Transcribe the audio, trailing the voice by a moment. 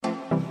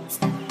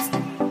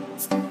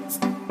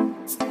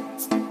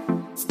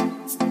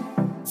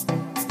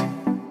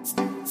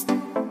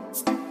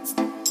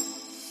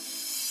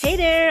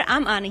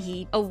I'm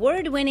Anahit,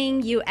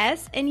 award-winning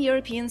US and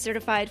European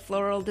certified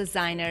floral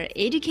designer,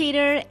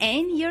 educator,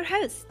 and your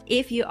host.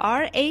 If you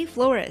are a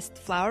florist,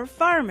 flower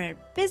farmer,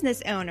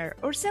 business owner,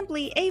 or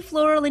simply a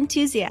floral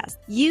enthusiast,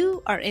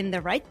 you are in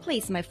the right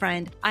place, my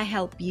friend. I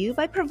help you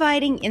by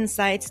providing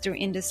insights through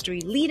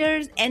industry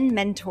leaders and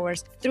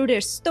mentors through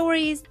their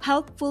stories,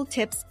 helpful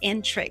tips,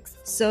 and tricks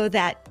so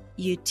that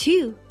you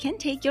too can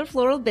take your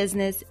floral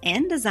business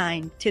and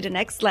design to the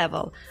next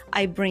level.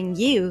 I bring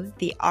you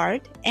the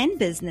art and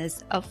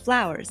business of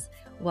flowers.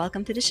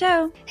 Welcome to the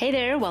show. Hey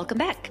there, welcome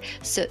back.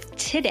 So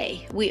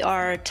today we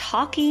are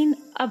talking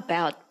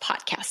about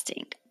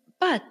podcasting,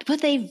 but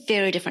with a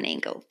very different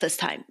angle this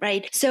time,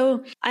 right?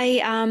 So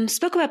I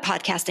spoke about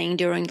podcasting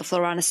during the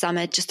Florana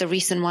Summit, just a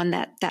recent one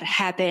that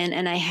happened,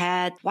 and I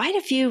had quite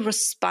a few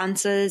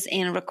responses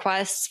and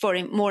requests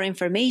for more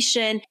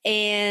information.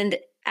 And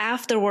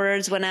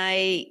afterwards, when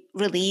I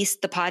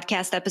released the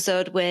podcast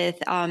episode with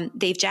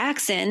Dave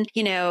Jackson,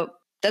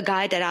 the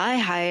guy that I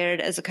hired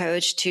as a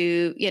coach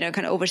to, kind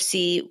of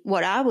oversee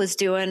what I was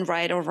doing,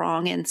 right or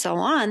wrong, and so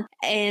on.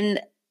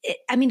 And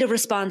the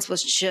response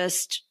was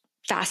just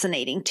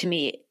fascinating to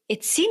me.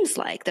 It seems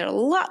like there are a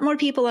lot more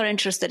people are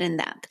interested in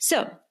that.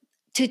 So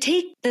to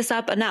take this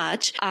up a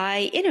notch,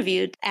 I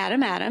interviewed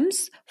Adam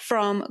Adams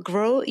from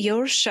Grow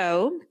Your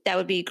Show. That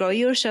would be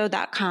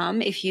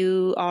growyourshow.com if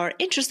you are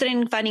interested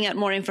in finding out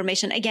more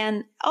information.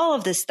 Again, all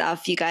of this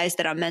stuff, you guys,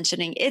 that I'm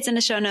mentioning, it's in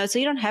the show notes, so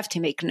you don't have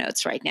to make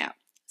notes right now.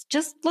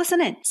 Just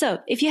listen in. So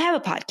if you have a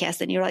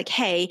podcast and you're like,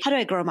 hey, how do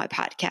I grow my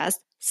podcast?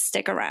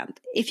 Stick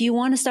around. If you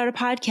want to start a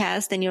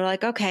podcast and you're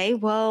like, okay,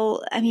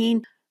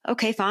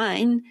 okay,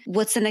 fine.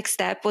 What's the next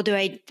step? What do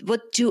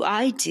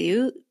I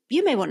do?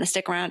 You may want to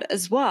stick around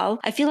as well.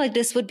 I feel like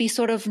this would be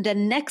sort of the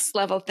next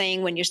level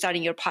thing when you're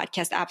starting your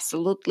podcast.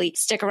 Absolutely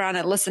stick around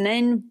and listen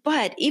in.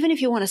 But even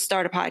if you want to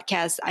start a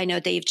podcast, I know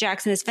Dave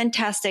Jackson is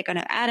fantastic. I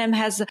know Adam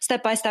has a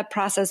step-by-step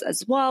process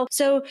as well.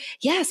 So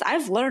yes,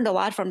 I've learned a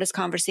lot from this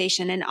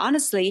conversation. And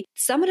honestly,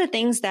 some of the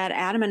things that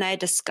Adam and I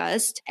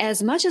discussed,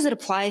 as much as it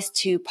applies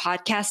to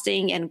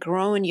podcasting and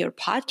growing your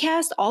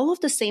podcast, all of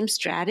the same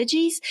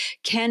strategies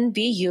can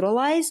be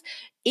utilized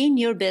in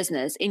your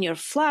business, in your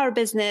flower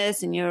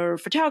business, in your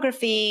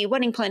photography,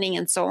 wedding planning,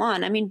 and so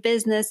on.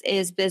 Business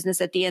is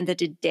business at the end of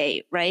the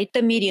day, right?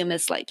 The medium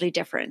is slightly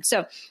different.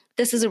 So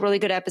this is a really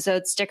good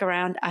episode. Stick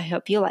around. I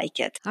hope you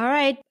like it. All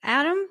right,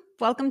 Adam,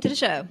 welcome to the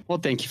show. Well,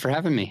 thank you for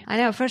having me. I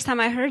know. First time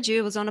I heard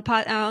you was on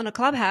a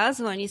Clubhouse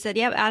when you said,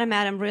 "Yep,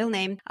 Adam, real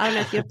name." I don't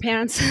know if your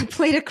parents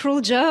played a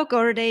cruel joke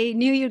or they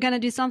knew you're going to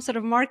do some sort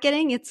of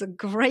marketing. It's a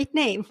great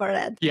name for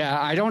it. Yeah,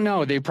 I don't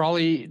know. They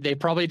probably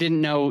didn't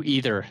know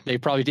either. They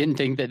probably didn't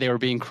think that they were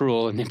being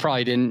cruel, and they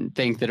probably didn't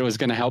think that it was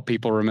going to help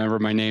people remember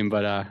my name.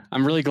 But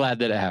I'm really glad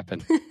that it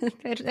happened.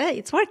 Hey,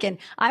 it's working.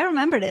 I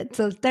remembered it.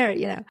 So there,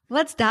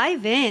 Let's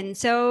dive in.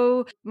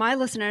 So my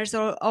listeners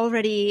are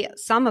already,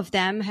 some of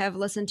them have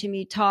listened to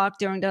me talk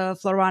during the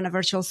Florana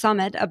Virtual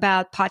Summit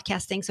about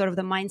podcasting, sort of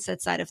the mindset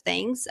side of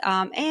things,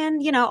 and,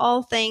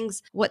 all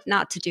things what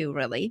not to do,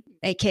 really,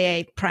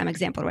 aka prime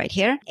example right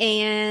here.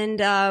 And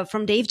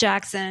from Dave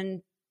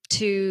Jackson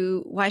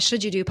to why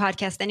should you do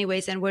podcast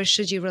anyways, and where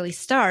should you really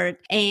start?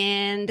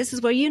 And this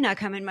is where you now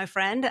come in, my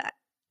friend.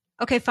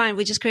 Okay, fine.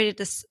 We just created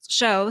this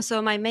show.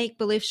 So my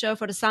make-believe show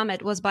for the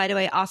summit was, by the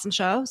way, awesome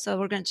show. So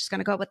we're just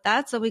going to go with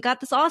that. So we got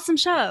this awesome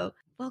show.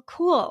 Well,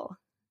 cool.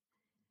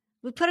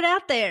 We put it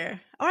out there.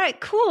 All right,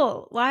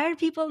 cool. Why are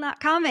people not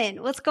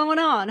coming? What's going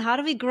on? How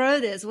do we grow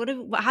this?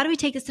 How do we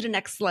take this to the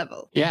next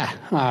level? Yeah,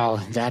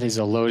 that is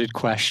a loaded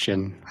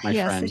question, my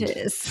friend. Yes, it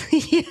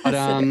is. Yes,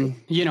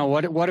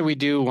 but what do we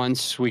do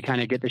once we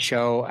kind of get the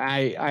show?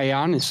 I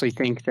honestly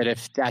think that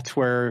if that's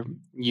where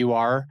you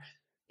are,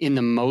 in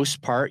the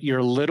most part, you're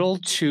a little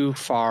too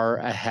far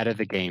ahead of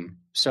the game.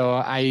 So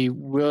I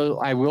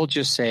will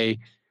just say,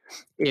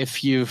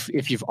 if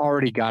you've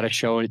already got a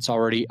show and it's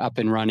already up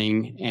and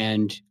running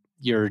and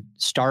you're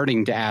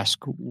starting to ask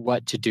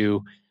what to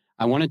do,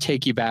 I want to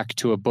take you back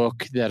to a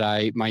book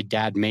that my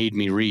dad made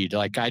me read.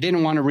 Like, I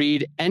didn't want to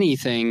read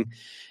anything,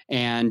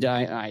 and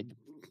I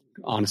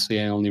honestly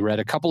only read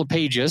a couple of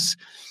pages.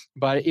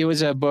 But it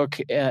was a book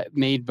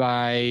made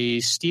by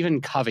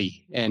Stephen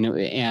Covey,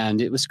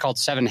 and it was called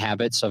 7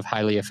 Habits of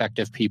Highly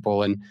Effective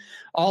People. And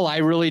all I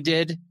really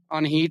did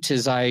on Heat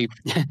is I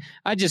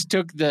just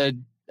took the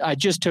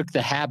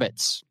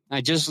habits. I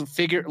just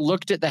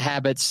looked at the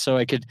habits so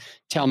I could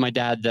tell my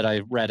dad that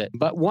I read it.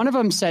 But one of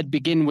them said,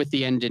 begin with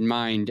the end in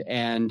mind.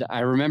 And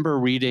I remember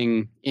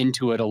reading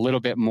into it a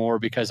little bit more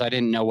because I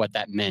didn't know what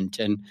that meant.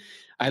 And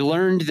I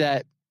learned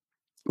that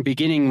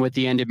beginning with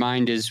the end in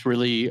mind is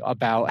really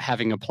about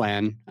having a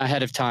plan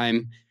ahead of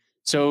time.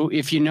 So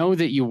if you know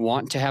that you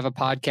want to have a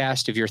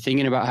podcast, if you're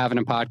thinking about having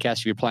a podcast,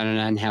 if you're planning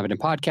on having a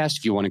podcast,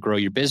 if you want to grow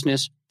your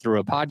business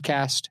through a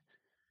podcast,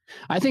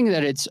 I think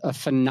that it's a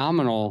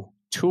phenomenal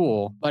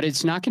tool, but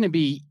it's not going to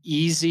be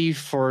easy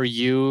for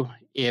you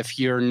if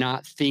you're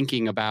not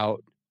thinking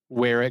about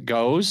where it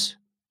goes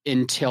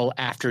until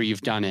after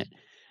you've done it.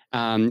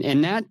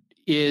 And that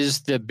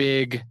is the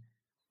big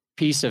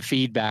piece of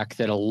feedback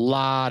that a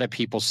lot of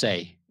people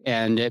say.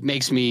 And it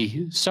makes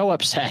me so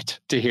upset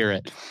to hear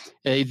it.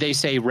 They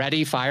say,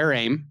 ready, fire,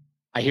 aim.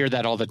 I hear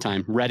that all the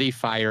time. Ready,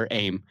 fire,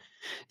 aim.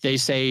 They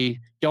say,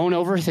 don't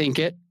overthink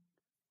it.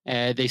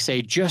 They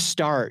say, just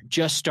start.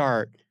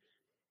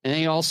 And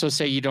they also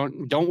say, you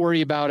don't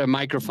worry about a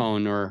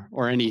microphone or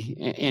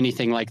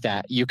anything like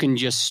that. You can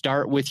just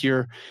start with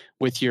your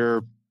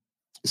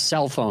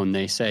cell phone,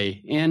 they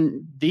say.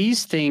 And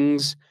these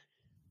things,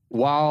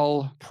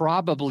 while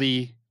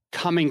probably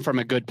coming from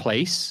a good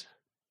place,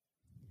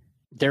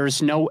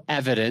 there's no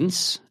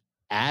evidence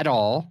at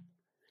all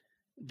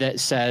that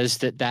says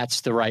that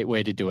that's the right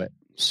way to do it.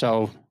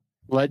 So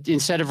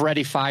instead of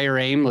ready, fire,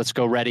 aim, let's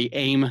go ready,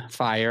 aim,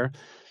 fire.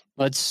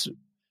 Let's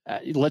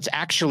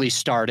actually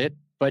start it,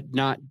 but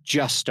not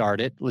just start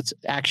it. Let's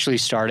actually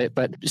start it.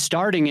 But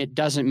starting it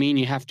doesn't mean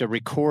you have to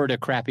record a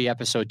crappy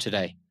episode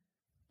today.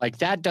 Like,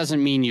 that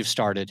doesn't mean you've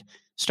started.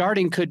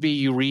 Starting could be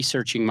you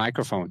researching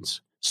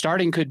microphones.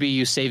 Starting could be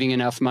you saving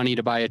enough money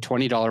to buy a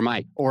 $20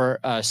 mic or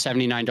a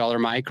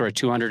 $79 mic or a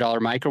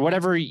 $200 mic or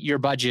whatever your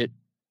budget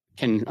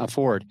can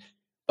afford.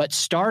 But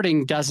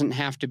starting doesn't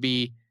have to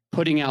be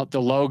putting out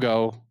the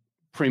logo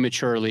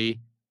prematurely,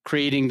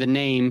 creating the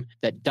name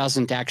that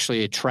doesn't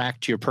actually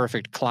attract your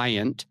perfect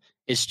client.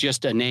 It's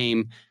just a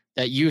name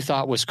that you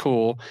thought was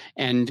cool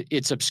and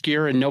it's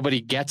obscure and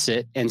nobody gets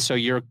it. And so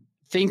you're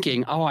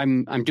thinking, oh,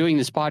 I'm doing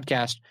this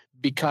podcast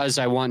because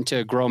I want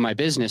to grow my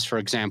business, for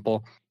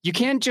example. You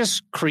can't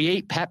just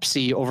create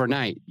Pepsi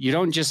overnight. You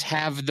don't just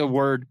have the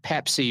word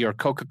Pepsi or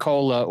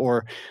Coca-Cola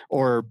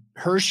or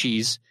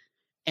Hershey's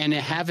and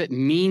have it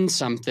mean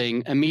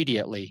something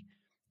immediately,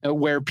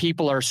 where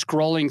people are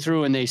scrolling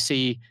through and they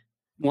see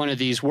one of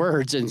these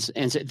words and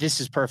say, this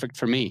is perfect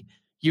for me.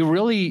 You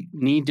really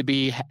need to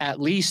be at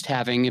least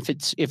having, if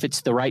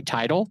it's the right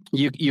title,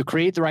 you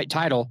create the right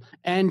title,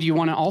 and you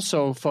want to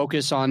also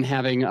focus on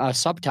having a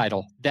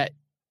subtitle that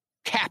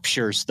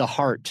captures the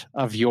heart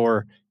of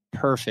your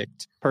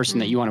perfect person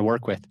that you want to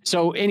work with.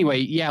 So anyway,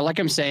 yeah, like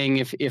I'm saying,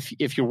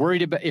 if you're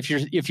worried about, if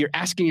you're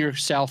asking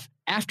yourself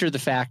after the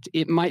fact,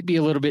 it might be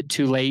a little bit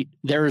too late.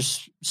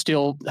 There's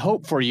still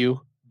hope for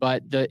you.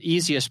 But the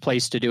easiest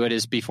place to do it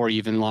is before you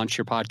even launch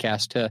your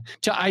podcast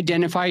to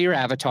identify your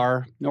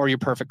avatar or your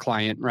perfect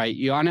client, right?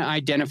 You want to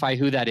identify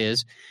who that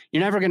is.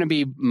 You're never going to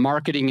be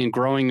marketing and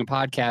growing a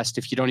podcast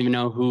if you don't even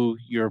know who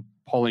you're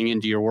pulling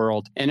into your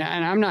world. And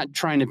I'm not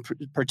trying to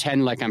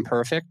pretend like I'm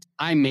perfect.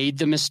 I made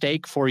the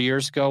mistake 4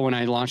 years ago when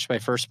I launched my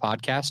first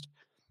podcast.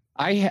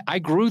 I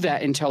grew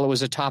that until it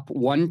was a top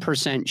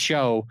 1%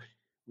 show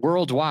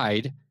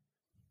worldwide.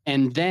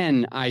 And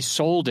then I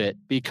sold it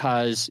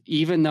because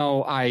even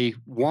though I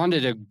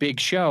wanted a big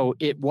show,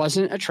 it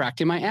wasn't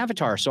attracting my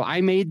avatar. So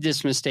I made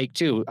this mistake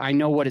too. I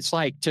know what it's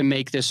like to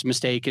make this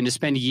mistake and to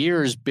spend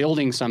years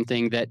building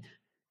something that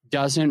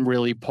doesn't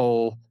really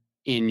pull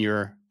in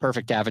your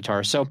perfect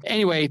avatar. So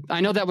anyway,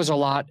 I know that was a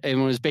lot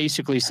and was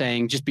basically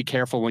saying just be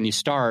careful when you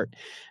start.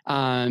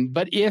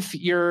 But if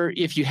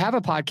you have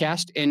a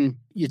podcast and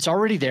it's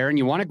already there and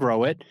you want to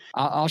grow it,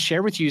 I'll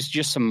share with you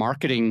just some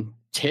marketing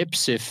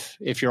tips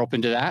if you're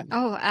open to that.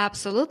 Oh,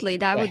 absolutely.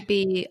 That would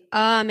be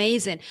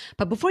amazing.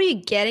 But before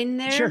you get in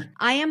there, sure.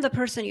 I am the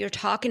person you're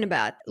talking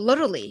about.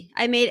 Literally,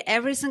 I made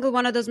every single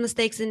one of those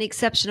mistakes in the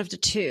exception of the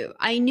two.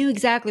 I knew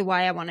exactly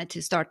why I wanted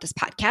to start this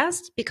podcast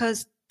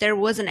because there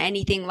wasn't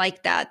anything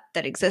like that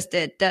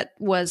existed that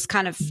was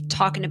kind of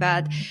talking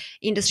about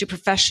industry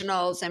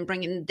professionals and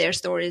bringing their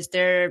stories,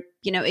 their,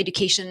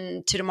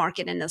 education to the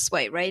market in this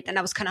way, right? And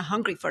I was kind of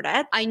hungry for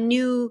that. I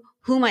knew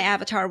who my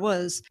avatar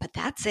was, but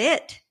that's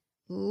it.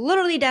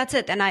 Literally, that's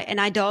it. And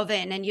I dove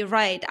in, and you're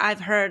right. I've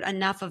heard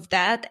enough of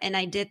that, and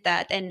I did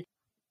that. And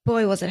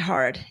boy, was it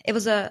hard. It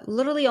was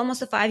literally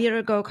almost a 5-year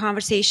ago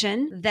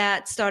conversation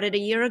that started a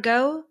year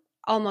ago,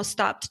 almost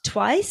stopped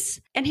twice.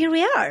 And here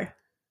we are.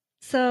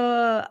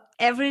 So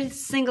every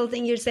single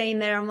thing you're saying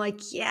there, I'm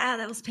like, yeah,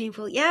 that was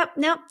painful. Yeah,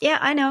 no, yeah,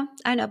 I know.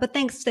 But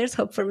thanks. There's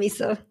hope for me.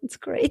 So it's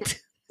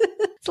great.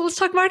 So let's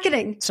talk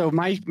marketing. So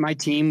my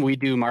team, we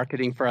do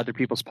marketing for other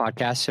people's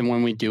podcasts. And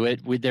when we do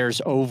it,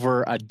 there's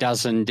over a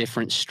dozen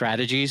different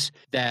strategies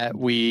that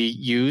we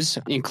use,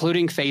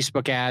 including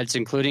Facebook ads,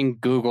 including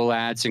Google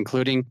ads,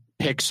 including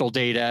pixel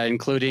data,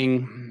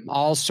 including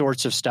all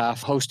sorts of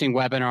stuff, hosting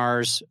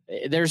webinars.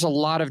 There's a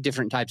lot of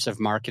different types of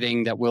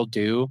marketing that we'll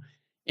do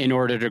in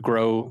order to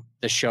grow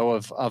the show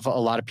of a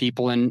lot of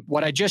people. And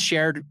what I just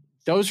shared,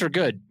 those are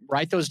good.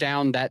 Write those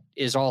down. That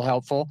is all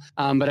helpful.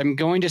 But I'm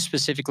going to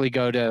specifically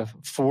go to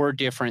 4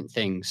 different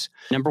things.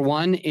 Number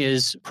 1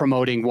 is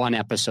promoting one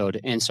episode.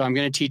 And so I'm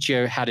going to teach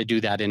you how to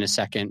do that in a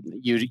second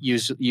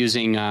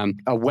using a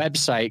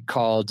website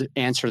called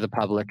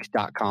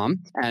answerthepublic.com.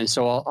 And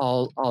so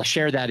I'll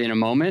share that in a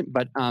moment.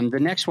 But the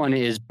next one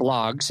is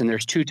blogs, and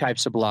there's 2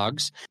 types of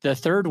blogs. The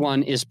third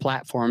one is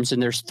platforms,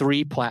 and there's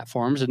 3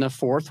 platforms. And the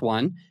fourth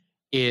one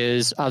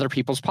is other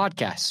people's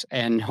podcasts.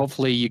 And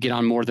hopefully you get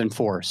on more than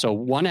 4. So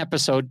 1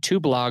 episode, 2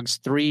 blogs,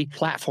 3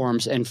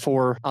 platforms, and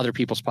 4 other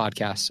people's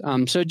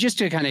podcasts. So just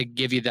to kind of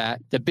give you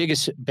the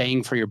biggest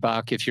bang for your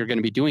buck, if you're going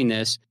to be doing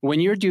this, when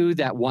you do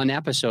that 1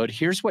 episode,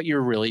 here's what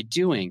you're really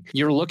doing.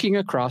 You're looking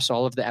across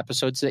all of the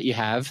episodes that you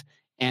have,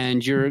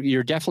 and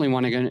you're definitely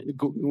want to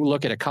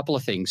look at a couple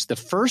of things. The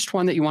first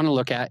one that you want to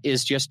look at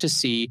is just to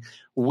see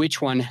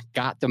which one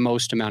got the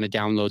most amount of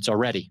downloads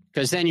already,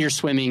 because then you're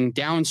swimming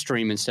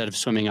downstream instead of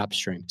swimming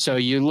upstream. So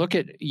you look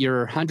at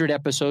your 100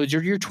 episodes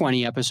or your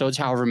 20 episodes,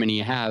 however many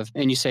you have,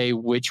 and you say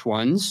which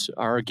ones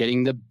are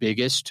getting the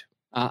biggest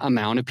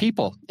amount of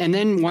people. And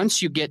then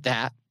once you get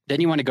that, then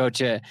you want to go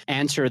to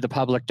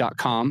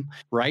answerthepublic.com.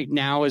 Right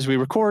now, as we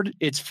record,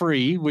 it's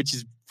free, which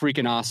is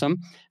freaking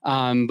awesome.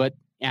 But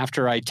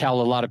after I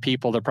tell a lot of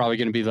people, they're probably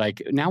going to be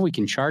like, now we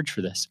can charge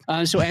for this.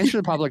 So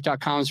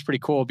answerthepublic.com is pretty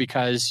cool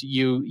because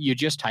you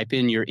just type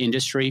in your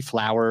industry,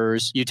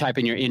 flowers, you type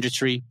in your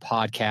industry,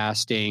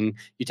 podcasting,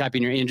 you type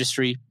in your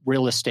industry,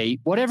 real estate,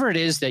 whatever it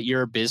is that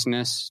your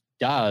business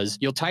does,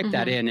 you'll type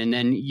that in, and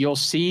then you'll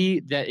see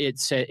that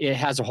it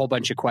has a whole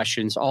bunch of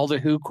questions, all the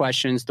who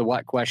questions, the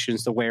what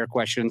questions, the where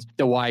questions,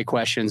 the why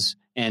questions,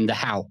 and the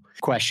how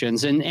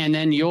questions. And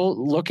then you'll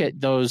look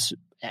at those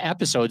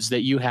episodes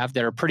that you have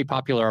that are pretty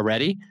popular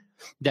already,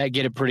 that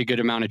get a pretty good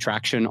amount of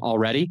traction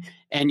already.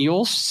 And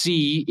you'll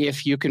see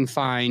if you can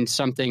find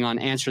something on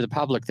Answer the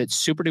Public that's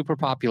super duper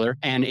popular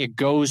and it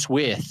goes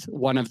with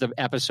one of the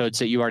episodes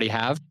that you already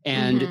have.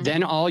 And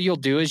then all you'll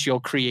do is you'll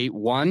create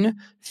one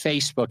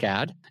Facebook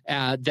ad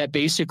that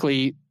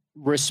basically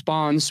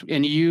responds,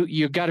 and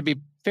you got to be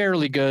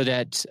fairly good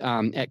at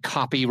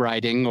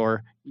copywriting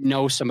or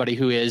know somebody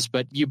who is,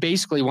 but you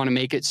basically want to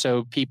make it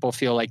so people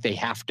feel like they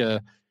have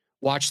to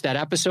watch that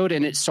episode,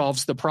 and it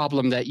solves the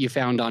problem that you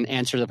found on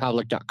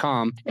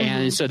answerthepublic.com.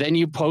 And so then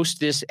you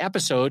post this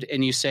episode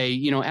and you say,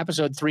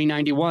 episode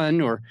 391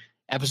 or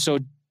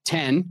episode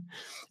 10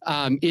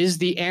 is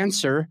the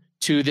answer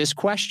to this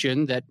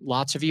question that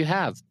lots of you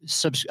have.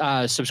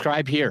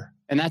 Subscribe here.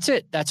 And that's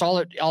it. That's all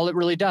it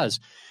really does.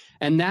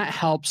 And that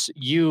helps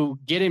you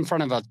get in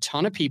front of a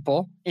ton of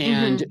people,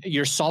 and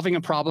you're solving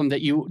a problem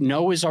that you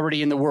know is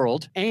already in the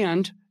world,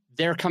 and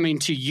they're coming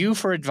to you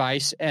for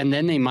advice, and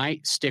then they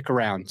might stick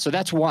around. So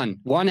that's one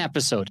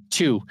episode.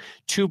 Two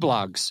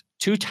blogs,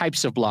 2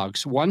 types of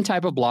blogs. One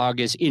type of blog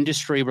is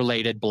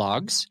industry-related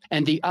blogs,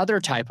 and the other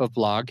type of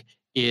blog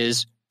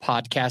is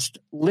podcast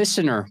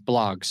listener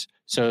blogs.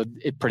 So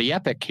it's pretty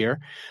epic here.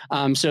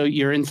 So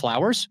you're in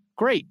flowers?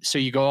 Great. So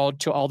you go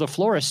to all the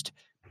florist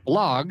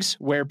blogs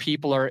where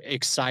people are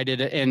excited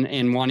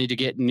and wanting to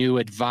get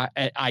new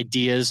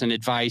ideas and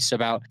advice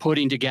about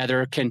putting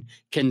together,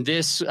 can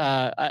this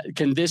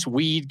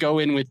weed go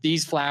in with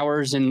these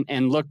flowers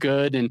and look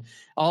good and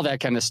all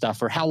that kind of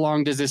stuff, or how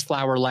long does this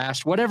flower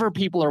last? Whatever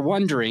people are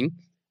wondering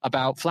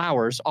about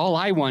flowers, all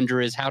I wonder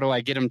is, how do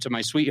I get them to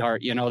my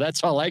sweetheart?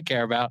 That's all I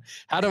care about.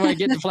 How do I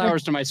get the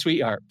flowers to my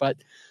sweetheart? But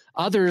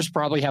others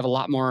probably have a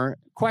lot more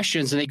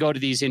questions, and they go to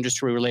these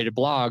industry related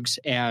blogs,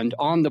 and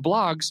on the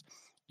blogs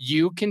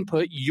you can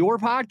put your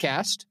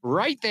podcast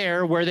right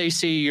there where they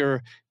see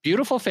your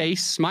beautiful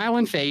face,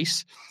 smiling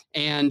face,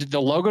 and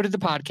the logo to the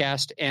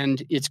podcast,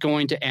 and it's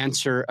going to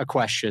answer a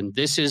question.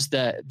 This is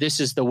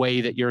the way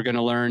that you're going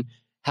to learn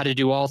how to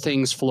do all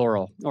things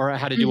floral, or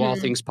how to do all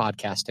things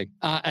podcasting.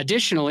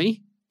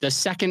 Additionally, the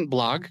second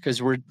blog,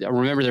 because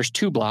remember there's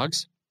 2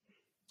 blogs.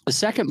 The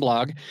second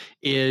blog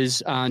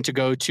is to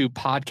go to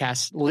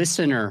podcast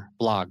listener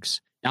blogs.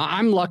 Now,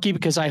 I'm lucky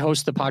because I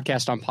host the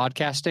podcast on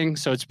Podcasting,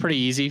 so it's pretty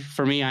easy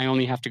for me. I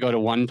only have to go to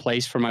one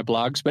place for my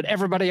blogs. But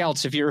everybody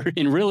else, if you're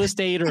in real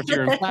estate, or if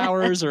you're in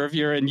flowers, or if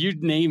you're in, you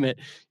name it,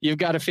 you've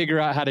got to figure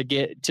out how to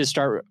get to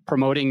start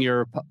promoting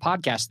your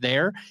podcast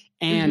there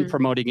and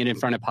promoting it in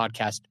front of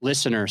podcast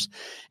listeners.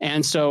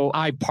 And so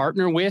I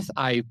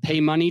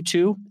pay money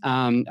to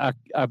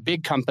a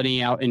big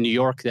company out in New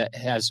York that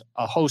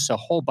hosts a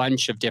whole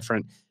bunch of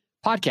different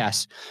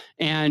podcasts,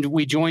 and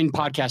we join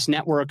podcast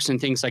networks and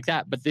things like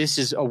that. But this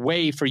is a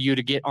way for you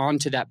to get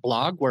onto that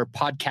blog where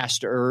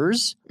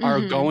podcasters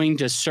are going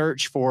to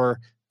search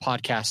for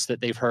podcasts that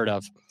they've heard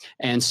of.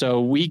 And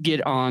so we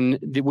get on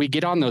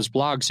those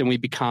blogs, and we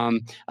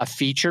become a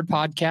featured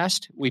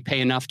podcast. We pay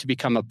enough to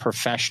become a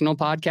professional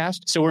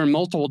podcast. So we're in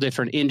multiple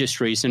different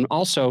industries. And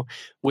also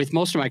with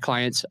most of my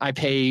clients, I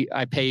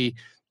pay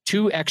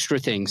 2 extra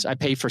things. I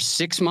pay for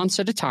 6 months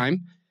at a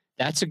time.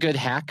 That's a good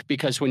hack,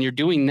 because when you're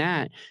doing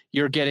that,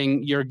 you're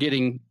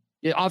getting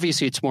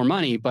obviously it's more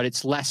money, but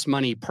it's less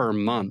money per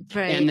month.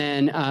 Right. And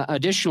then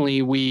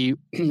additionally, we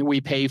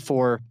pay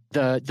for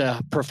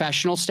the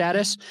professional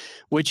status,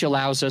 which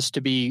allows us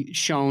to be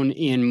shown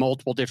in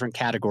multiple different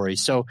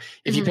categories. So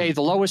if you pay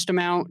the lowest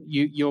amount,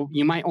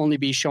 you might only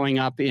be showing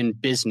up in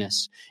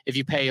business. If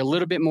you pay a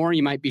little bit more,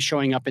 you might be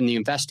showing up in the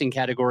investing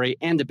category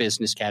and the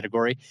business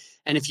category.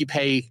 And if you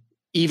pay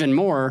even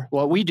more,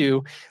 what we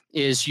do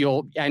is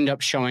you'll end up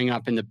showing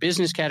up in the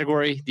business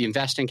category, the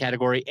investing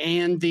category,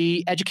 and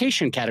the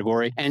education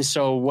category. And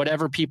so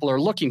whatever people are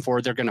looking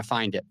for, they're going to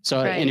find it. So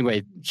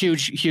anyway,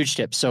 huge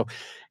tips. So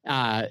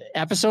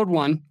Episode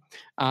 1,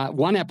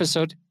 1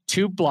 episode,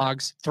 2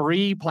 blogs,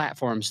 3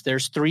 platforms.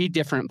 There's 3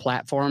 different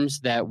platforms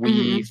that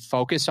we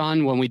focus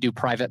on when we do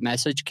private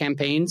message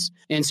campaigns.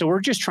 And so we're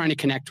just trying to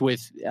connect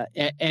with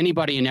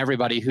anybody and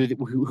everybody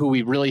who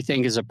we really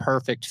think is a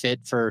perfect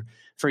fit for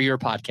your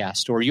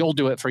podcast, or you'll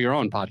do it for your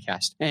own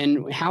podcast.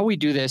 And how we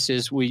do this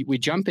is we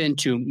jump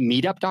into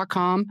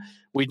meetup.com.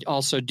 We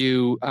also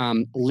do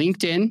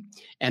LinkedIn.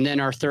 And then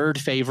our third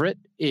favorite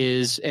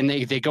is, and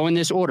they go in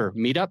this order: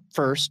 Meetup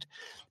first,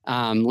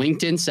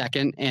 LinkedIn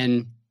second,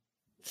 and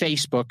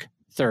Facebook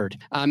third.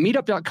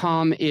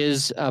 Meetup.com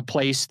is a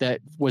place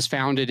that was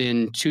founded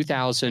in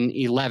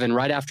 2011,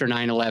 right after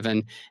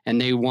 9/11, and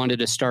they wanted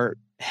to start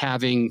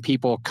having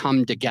people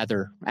come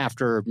together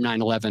after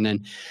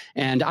 9/11.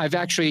 And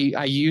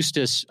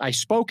I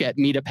spoke at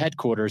Meetup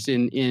headquarters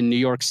in New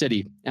York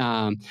City.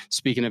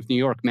 Speaking of New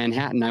York,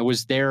 Manhattan, I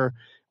was there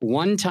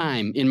one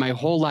time in my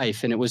whole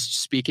life, and it was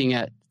speaking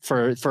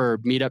for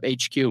Meetup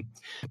HQ.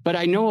 But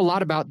I know a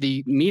lot about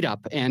the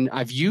Meetup, and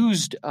I've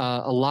used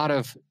a lot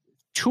of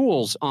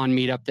tools on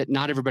Meetup that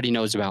not everybody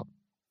knows about.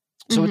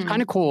 So what's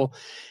kind of cool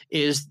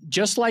is,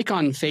 just like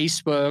on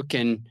Facebook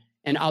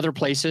and other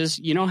places,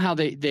 you know how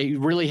they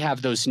really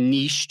have those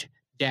niched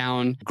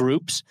down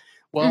groups?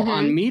 Well,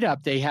 on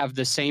Meetup, they have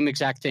the same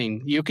exact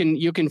thing. You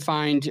can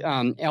find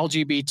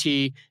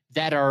LGBT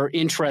that are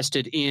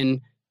interested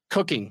in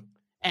cooking,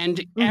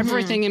 and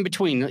everything in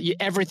between,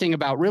 everything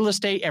about real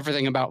estate,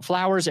 everything about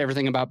flowers,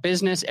 everything about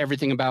business,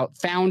 everything about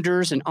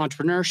founders and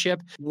entrepreneurship.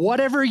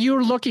 Whatever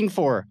you're looking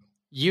for,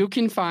 you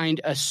can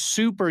find a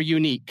super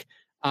unique,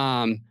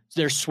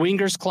 there's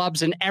swingers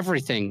clubs and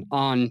everything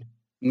on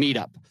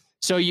Meetup.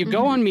 So you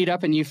go on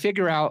Meetup and you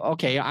figure out,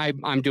 okay,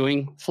 I'm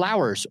doing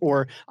flowers,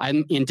 or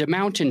I'm into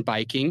mountain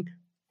biking.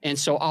 And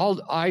so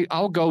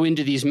I'll go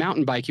into these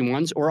mountain biking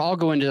ones, or I'll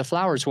go into the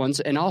flowers ones,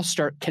 and I'll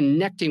start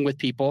connecting with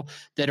people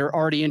that are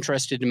already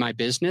interested in my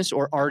business,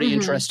 or already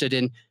interested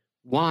in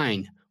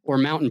wine or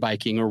mountain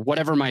biking, or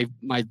whatever my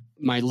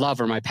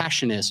love or my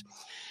passion is.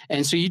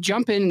 And so you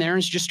jump in there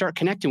and just start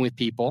connecting with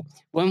people.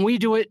 When we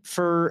do it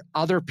for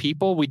other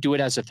people, we do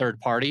it as a third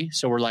party.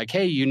 So we're like,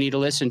 hey, you need to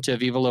listen to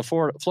Viva La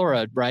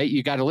Flora, right?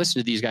 You got to listen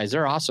to these guys.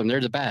 They're awesome. They're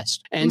the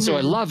best. And so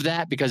I love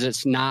that, because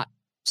it's not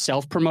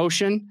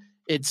self-promotion.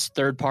 It's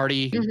third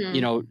party,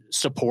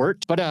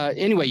 support. But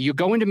anyway, you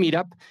go into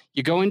Meetup,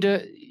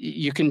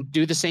 you can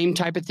do the same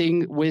type of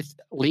thing with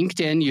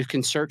LinkedIn. You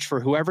can search for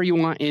whoever you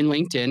want in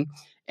LinkedIn.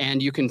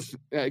 And you can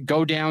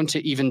go down to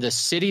even the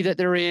city that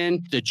they're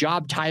in, the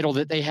job title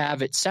that they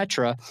have, et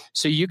cetera.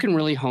 So you can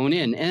really hone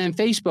in. And then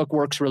Facebook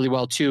works really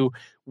well too.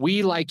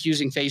 We like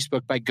using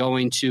Facebook by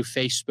going to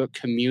Facebook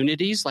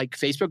communities, like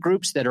Facebook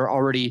groups that are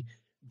already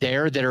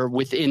there, that are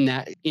within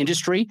that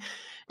industry.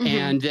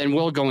 And then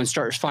we'll go and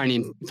start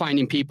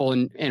finding people.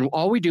 And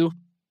all we do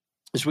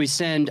is we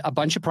send a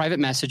bunch of private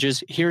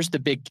messages. Here's the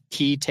big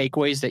key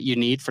takeaways that you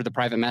need for the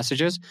private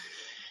messages.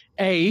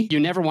 A, you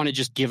never want to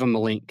just give them a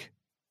link.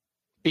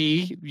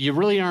 B, you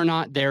really are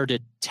not there to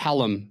tell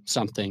them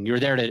something. You're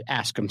there to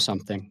ask them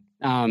something.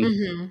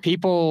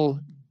 People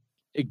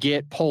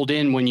get pulled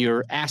in when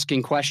you're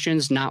asking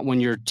questions, not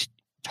when you're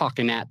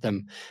talking at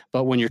them,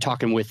 but when you're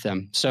talking with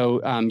them.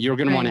 So you're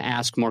going to want to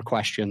ask more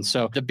questions.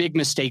 So the big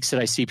mistakes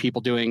that I see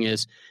people doing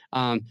is,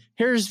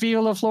 here's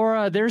Viva La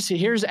Flora,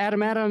 here's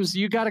Adam Adams,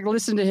 you got to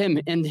listen to him,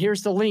 and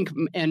here's the link.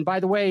 And by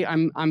the way,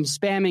 I'm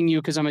spamming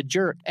you because I'm a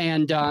jerk,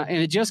 and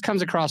it just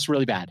comes across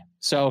really bad.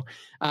 So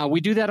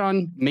we do that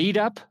on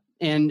Meetup,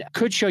 and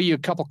could show you a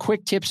couple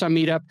quick tips on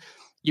Meetup.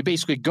 You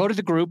basically go to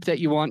the group that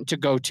you want to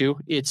go to.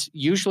 It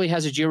usually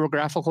has a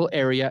geographical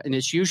area, and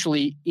it's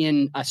usually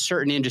in a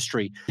certain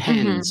industry,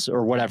 pens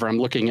or whatever. I'm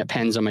looking at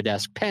pens on my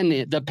desk,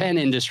 the pen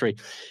industry.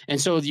 And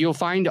so you'll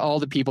find all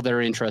the people that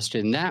are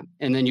interested in that.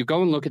 And then you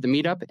go and look at the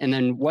Meetup. And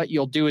then what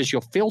you'll do is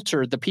you'll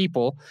filter the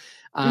people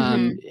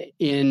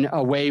in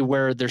a way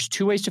where there's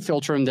 2 ways to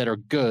filter them that are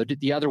good.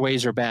 The other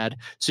ways are bad.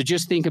 So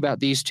just think about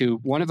these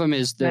 2. One of them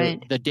is the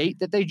date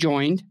that they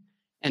joined.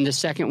 And the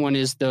second one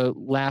is the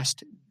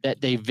last that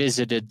they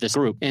visited this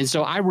group. And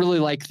so I really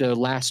like the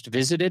last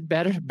visited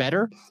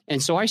better.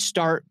 And so I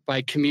start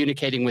by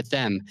communicating with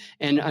them.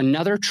 And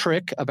another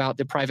trick about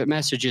the private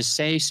message is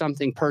say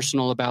something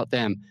personal about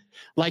them.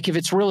 Like if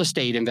it's real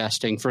estate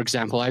investing, for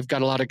example, I've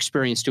got a lot of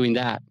experience doing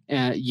that.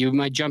 You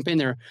might jump in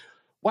there.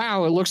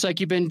 Wow, it looks like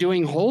you've been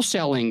doing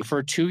wholesaling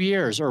for 2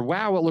 years. Or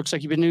wow, it looks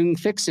like you've been doing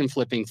fix and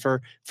flipping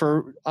for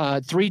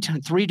three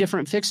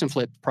different fix and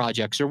flip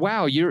projects. Or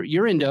wow,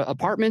 you're into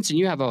apartments and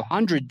you have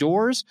 100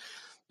 doors.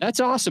 That's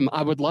awesome.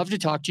 I would love to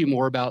talk to you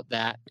more about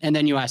that. And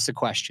then you ask the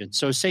question.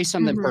 So say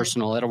something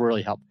personal. It'll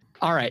really help.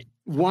 All right.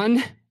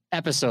 1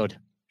 episode,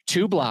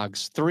 2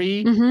 blogs,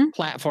 3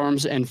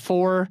 platforms, and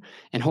 4,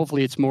 and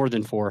hopefully it's more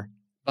than 4,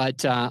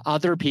 but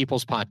other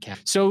people's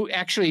podcasts. So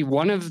actually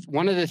one of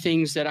the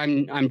things that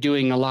I'm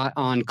doing a lot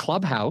on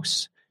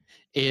Clubhouse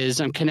is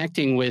I'm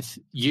connecting with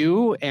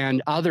you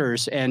and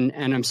others. And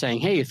I'm saying,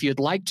 hey, if you'd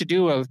like to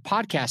do a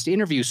podcast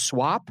interview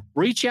swap,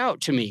 reach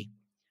out to me.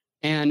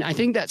 And I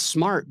think that's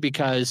smart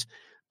because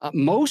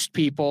most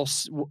people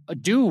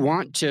do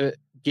want to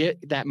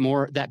get that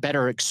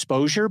better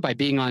exposure by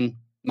being on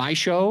my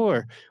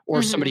show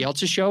or somebody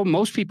else's show.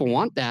 Most people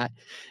want that.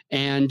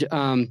 And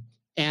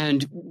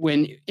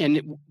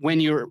when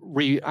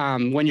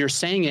you're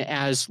saying it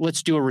as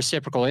let's do a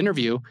reciprocal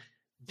interview,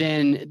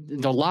 then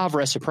the law of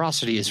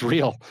reciprocity is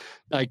real.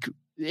 Like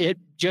it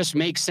just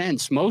makes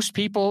sense. Most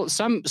people,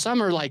 some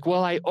are like,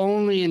 well, I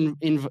only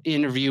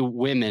interview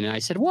women. And I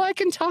said, well, I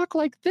can talk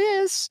like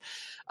this.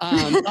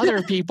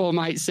 Other people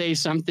might say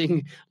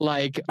something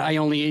like, I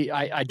only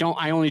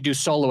do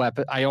solo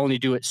I only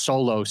do it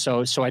solo.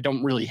 So I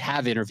don't really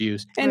have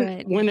interviews.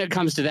 And when it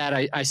comes to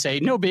that, I say,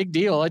 no big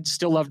deal. I'd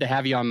still love to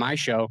have you on my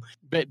show.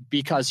 But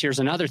because here's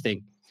another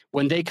thing,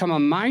 when they come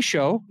on my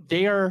show,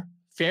 they are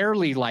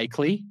fairly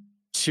likely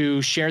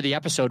to share the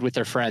episode with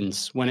their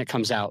friends when it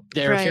comes out.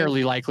 They're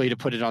fairly likely to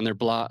put it on their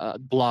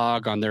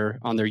blog, on their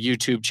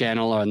YouTube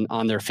channel,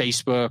 on their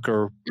Facebook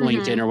or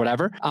LinkedIn or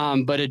whatever.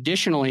 But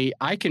additionally,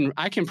 I can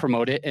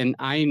promote it, and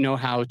I know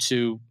how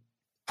to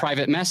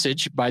private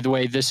message. By the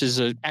way, this is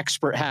an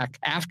expert hack.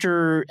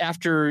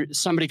 After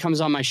somebody comes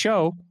on my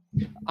show,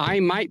 I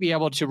might be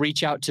able to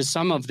reach out to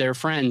some of their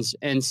friends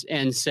and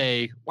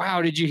say,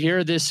 wow, did you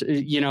hear this,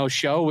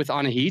 show with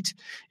Anahit?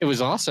 It was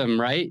awesome,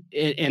 right?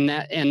 And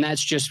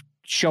that's just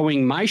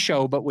showing my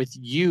show, but with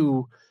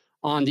you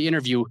on the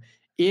interview,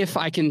 if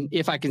I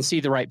can see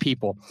the right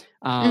people.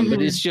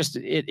 But it's just,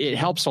 it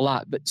helps a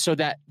lot. But so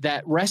that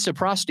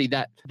reciprocity,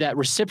 that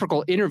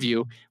reciprocal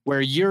interview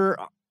where you're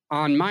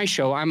on my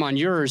show, I'm on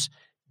yours,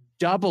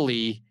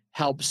 doubly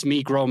helps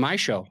me grow my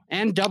show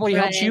and doubly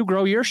helps you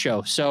grow your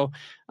show. So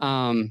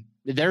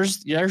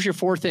there's your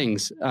 4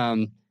 things: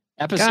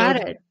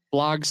 episode,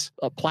 blogs,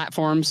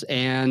 platforms,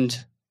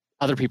 and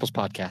other people's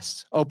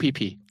podcasts.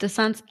 OPP. This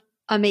sounds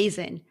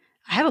amazing.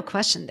 I have a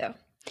question though.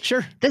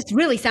 Sure. This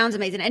really sounds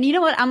amazing. And you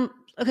know what?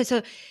 Okay.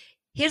 So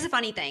here's the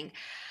funny thing.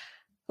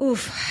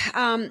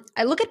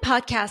 I look at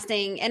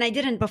podcasting, and I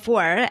didn't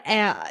before,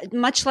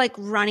 much like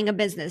running a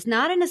business,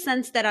 not in a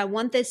sense that I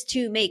want this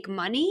to make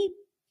money.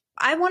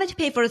 I want it to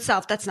pay for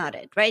itself. That's not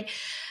it, right?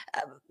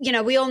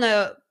 We all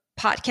know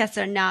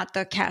podcasts are not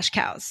the cash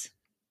cows,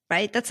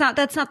 right? That's not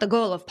the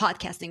goal of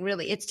podcasting,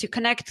 really. It's to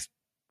connect,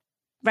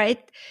 right?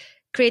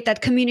 Create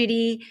that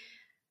community,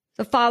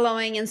 the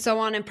following, and so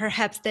on, and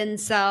perhaps then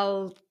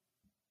sell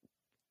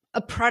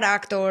a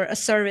product or a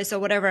service or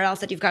whatever else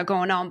that you've got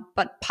going on.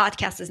 But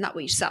podcast is not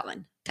what you're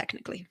selling,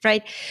 technically,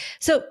 right?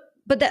 So,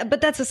 but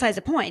that's besides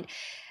the point.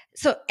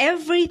 So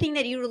everything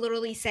that you're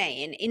literally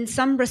saying, in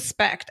some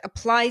respect,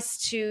 applies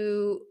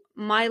to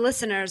my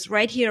listeners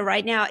right here,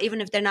 right now,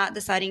 even if they're not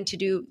deciding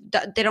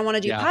they don't want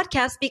to do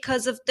podcasts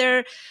because of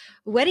their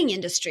wedding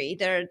industry,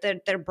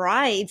 their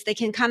brides. They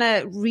can kind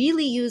of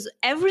really use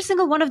every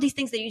single one of these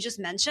things that you just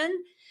mentioned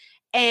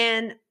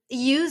and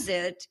use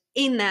it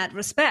in that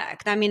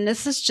respect. I mean,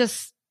 this is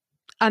just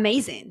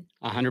amazing.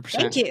 100%.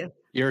 Thank you.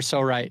 You're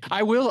so right.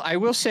 I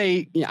will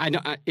say, I know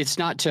it's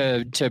not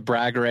to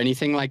brag or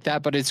anything like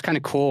that, but it's kind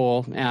of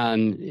cool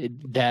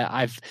that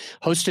I've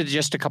hosted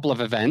just a couple of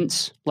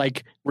events,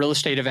 like real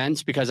estate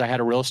events, because I had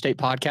a real estate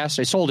podcast.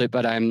 I sold it,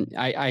 but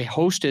I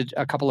hosted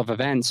a couple of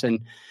events.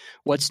 And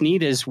what's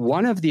neat is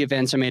one of the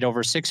events I made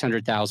over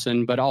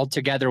 $600,000, but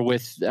altogether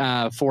with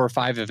 4 or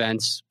 5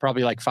 events,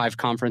 probably like 5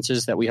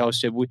 conferences that we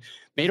hosted, we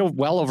made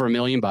well over $1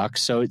 million.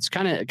 So it's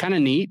kind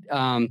of neat.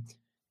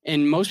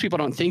 And most people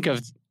don't think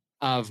of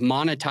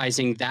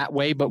monetizing that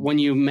way. But when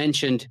you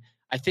mentioned,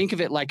 I think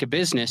of it like a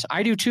business.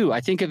 I do too. I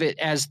think of it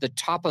as the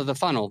top of the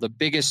funnel, the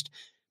biggest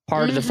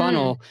part of the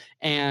funnel.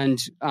 And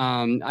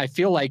I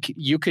feel like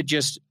you could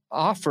just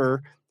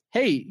offer,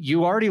 hey,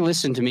 you already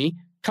listened to me.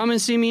 Come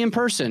and see me in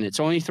person. It's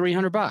only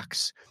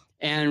 $300.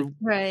 And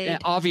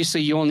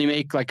obviously you only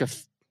make like a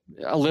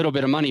little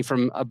bit of money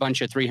from a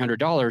bunch of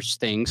 $300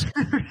 things,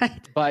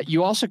 but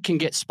you also can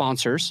get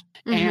sponsors.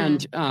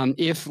 And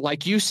if,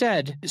 like you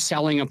said,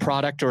 selling a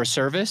product or a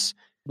service,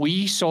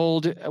 we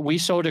sold a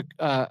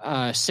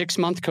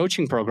 6-month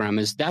coaching program.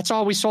 That's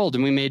all we sold,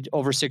 and we made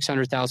over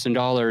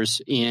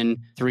 $600,000 in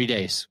 3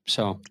 days.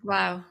 So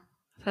wow,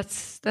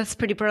 that's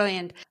pretty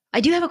brilliant.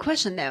 I do have a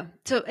question though.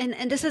 So,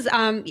 and this is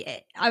I want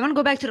to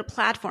go back to the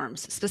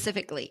platforms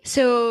specifically.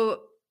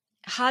 So,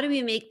 how do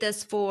we make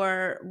this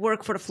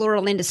work for the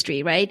floral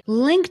industry, right?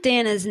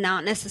 LinkedIn is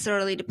not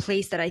necessarily the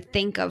place that I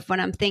think of when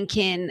I'm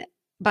thinking a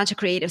bunch of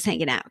creatives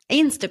hanging out.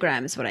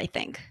 Instagram is what I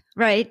think,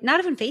 right? Not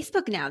even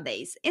Facebook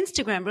nowadays.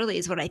 Instagram really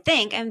is what I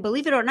think. And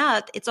believe it or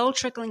not, it's all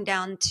trickling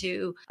down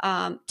to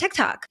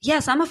TikTok.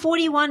 Yes, I'm a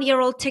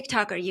 41-year-old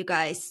TikToker, you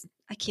guys.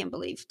 I can't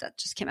believe that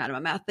just came out of my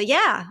mouth. But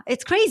yeah,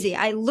 it's crazy.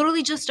 I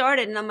literally just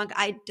started and I'm like,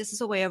 this is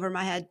a way over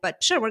my head,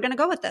 but sure, we're going to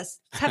go with this.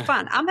 Let's have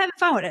fun. I'm having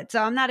fun with it.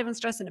 So I'm not even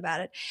stressing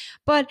about it.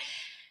 But,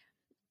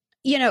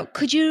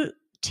 could you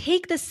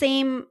take the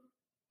same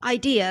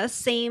idea,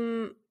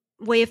 same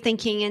way of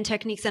thinking and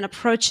techniques and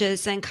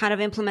approaches and kind of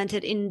implement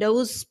it in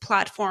those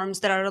platforms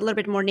that are a little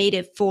bit more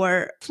native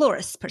for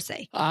florists per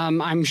se?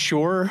 I'm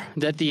sure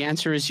that the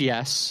answer is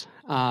yes.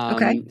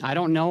 Okay. I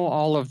don't know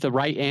all of the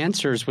right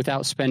answers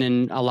without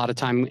spending a lot of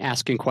time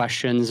asking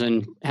questions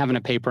and having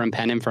a paper and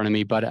pen in front of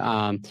me, but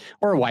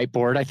or a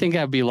whiteboard. I think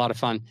that would be a lot of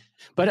fun.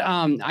 But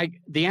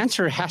the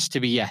answer has to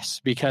be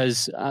yes,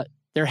 because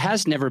there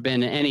has never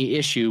been any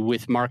issue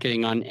with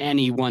marketing on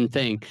any one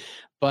thing.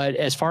 But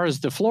as far as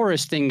the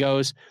florist thing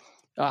goes,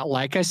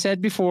 like I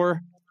said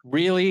before,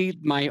 really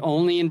my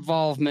only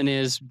involvement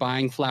is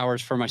buying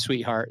flowers for my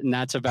sweetheart, and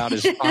that's about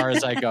as far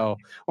as I go,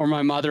 or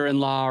my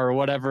mother-in-law, or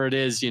whatever it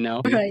is,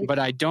 Right. But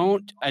I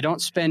don't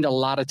spend a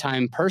lot of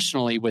time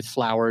personally with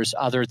flowers,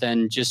 other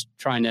than just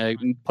trying to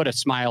put a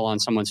smile on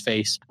someone's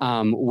face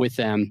with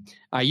them.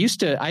 I used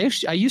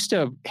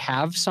to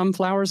have some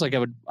flowers, like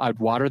I'd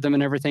water them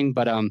and everything,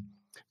 but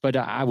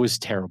I was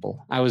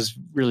terrible. I was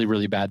really,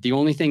 really bad. The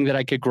only thing that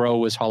I could grow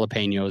was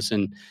jalapenos,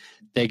 and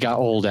they got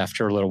old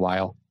after a little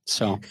while.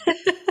 So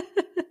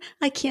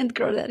I can't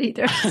grow that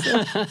either.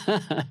 So.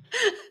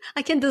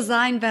 I can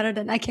design better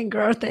than I can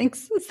grow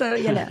things. So,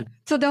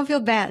 so don't feel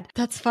bad.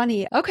 That's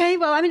funny. Okay.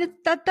 Well, I mean,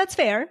 that's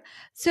fair.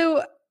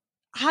 So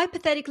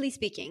hypothetically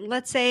speaking,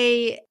 let's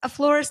say a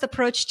florist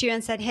approached you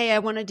and said, hey, I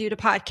want to do the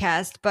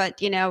podcast, but,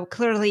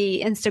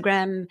 clearly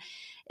Instagram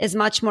is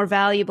much more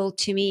valuable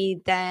to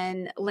me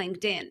than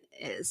LinkedIn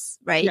is,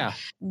 right? Yeah.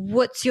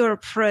 What's your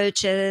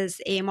approach as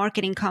a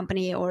marketing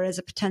company or as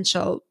a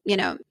potential,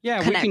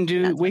 Yeah,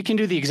 we can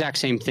do the exact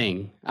same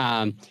thing.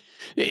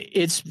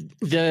 It's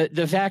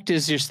the fact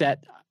is just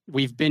that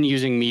we've been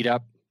using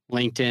Meetup,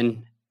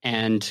 LinkedIn,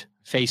 and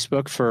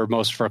Facebook for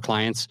most of our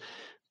clients,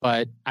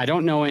 but I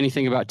don't know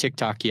anything about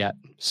TikTok yet.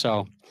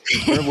 So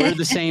we're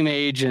the same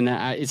age, and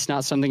it's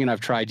not something that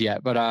I've tried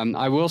yet. But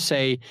I will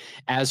say,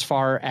 as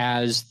far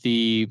as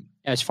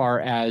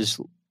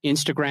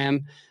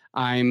Instagram,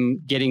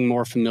 I'm getting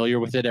more familiar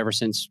with it ever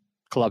since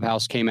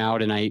Clubhouse came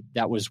out, and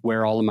that was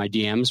where all of my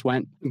DMs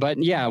went.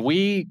 But yeah,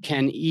 we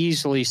can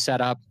easily set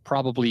up,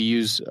 probably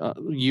use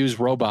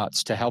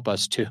robots to help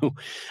us too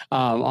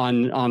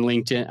on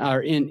LinkedIn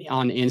or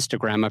on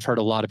Instagram. I've heard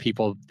a lot of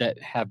people that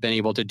have been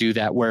able to do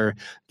that, where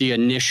the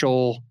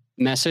initial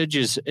message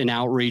is an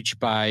outreach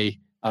by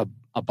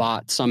a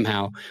bot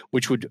somehow,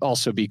 which would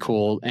also be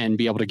cool, and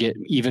be able to get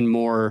even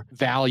more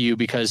value,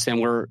 because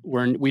then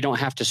we don't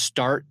have to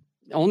start.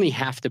 Only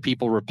half the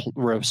people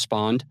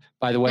respond,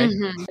 by the way.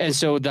 Mm-hmm. And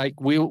so like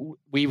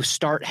we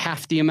start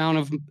half the amount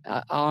of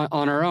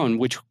on our own,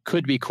 which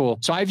could be cool.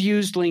 So I've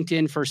used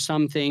LinkedIn for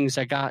some things.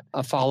 I got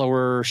a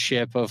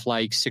followership of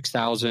like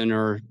 6,000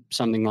 or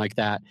something like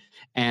that,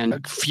 and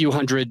a few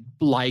hundred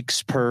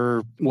likes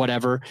per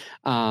whatever.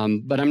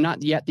 But I'm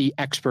not yet the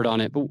expert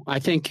on it. But I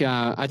think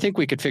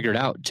we could figure it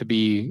out, to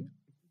be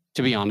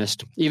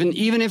honest.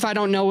 Even if I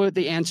don't know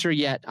the answer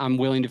yet, I'm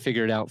willing to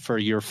figure it out for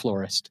your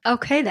florist.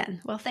 Okay,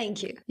 then. Well,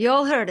 thank you. You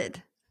all heard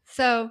it.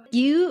 So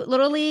you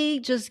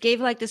literally just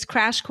gave like this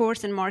crash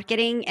course in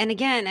marketing. And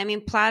again, I mean,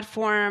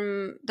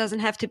 platform doesn't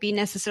have to be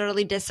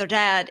necessarily this or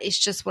that. It's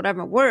just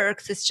whatever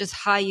works. It's just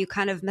how you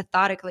kind of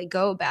methodically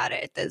go about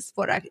it is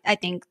what I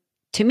think,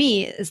 to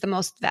me, is the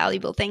most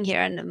valuable thing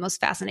here and the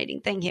most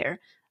fascinating thing here,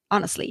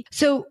 honestly.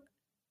 So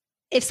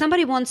if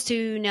somebody wants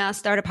to now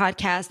start a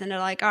podcast and they're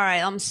like, all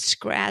right, I'm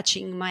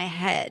scratching my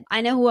head. I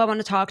know who I want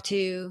to talk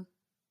to.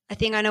 I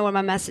think I know what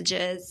my message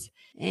is.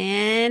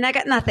 And I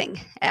got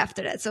nothing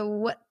after that. So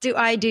what do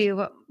I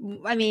do?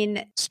 I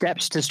mean,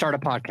 steps to start a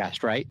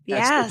podcast, right?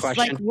 That's yes. The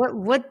question. Like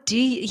what do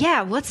you,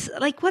 yeah. What's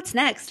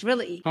next,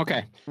 really?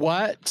 Okay.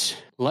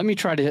 Let me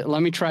try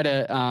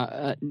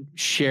to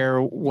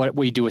share what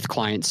we do with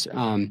clients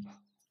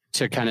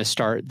to kind of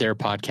start their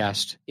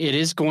podcast. It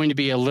is going to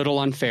be a little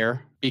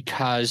unfair,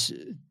 because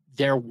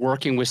they're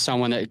working with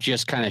someone that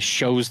just kind of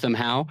shows them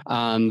how.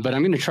 But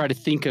I'm going to try to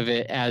think of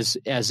it as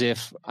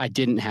if I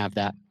didn't have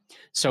that.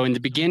 So in the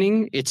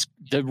beginning, it's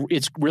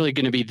really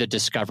going to be the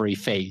discovery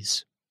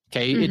phase.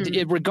 Okay.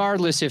 Mm-hmm.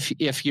 Regardless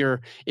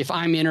if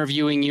I'm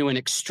interviewing you and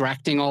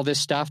extracting all this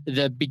stuff,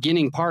 the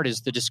beginning part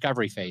is the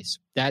discovery phase.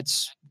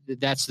 That's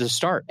the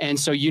start. And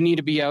so you need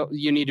to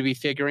be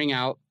figuring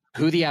out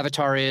who the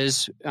avatar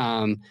is,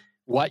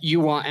 what you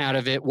want out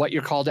of it, what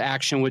your call to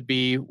action would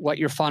be, what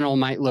your funnel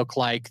might look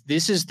like.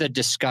 This is the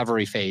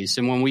discovery phase.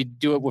 And when we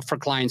do it for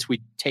clients,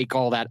 we take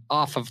all that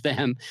off of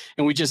them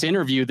and we just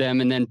interview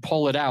them and then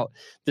pull it out.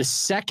 The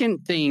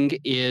second thing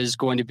is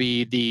going to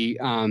be the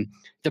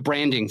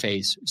branding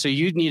phase. So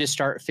you need to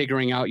start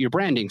figuring out your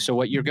branding. So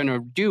what you're going to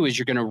do is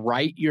you're going to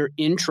write your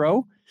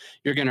intro,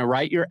 you're going to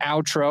write your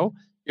outro,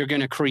 you're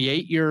going to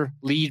create your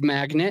lead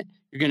magnet,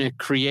 you're going to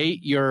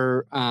create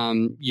your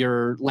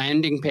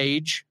landing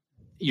page,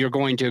 you're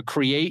going to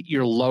create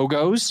your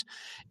logos.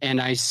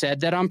 And I said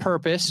that on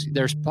purpose.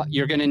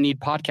 You're going to need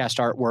podcast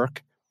artwork,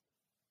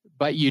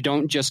 but you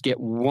don't just get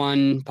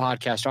one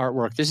podcast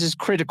artwork. This is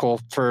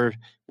critical for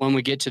when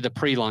we get to the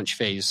pre-launch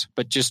phase.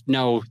 But just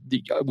know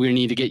we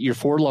need to get your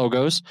 4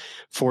 logos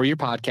for your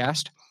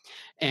podcast.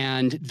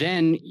 And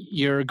then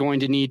you're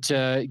going to need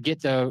to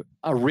get the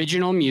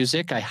original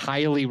music. I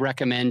highly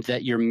recommend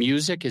that your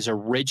music is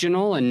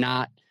original and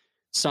not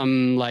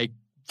some like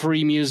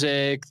free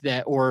music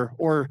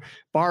or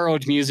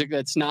borrowed music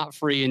that's not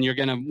free, and you're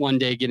going to one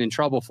day get in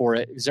trouble for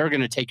it, because they're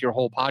going to take your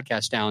whole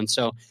podcast down.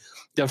 So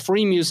the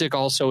free music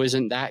also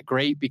isn't that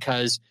great,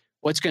 because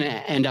what's going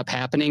to end up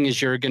happening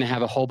is you're going to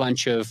have a whole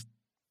bunch of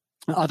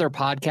other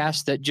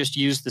podcasts that just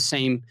use the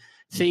same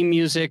theme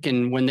music.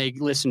 And when they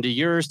listen to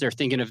yours, they're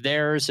thinking of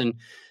theirs. And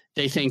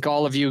they think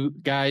all of you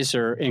guys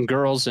and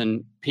girls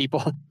and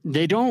people,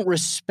 they don't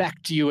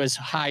respect you as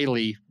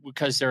highly,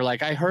 because they're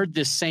like, I heard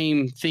this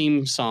same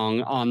theme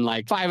song on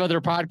like 5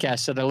 other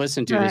podcasts that I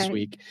listened to this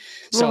week.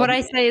 Well, what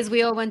I say is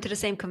we all went to the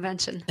same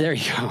convention. There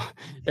you go.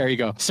 There you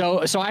go. So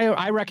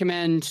I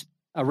recommend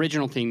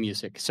original theme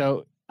music.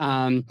 So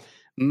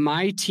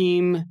my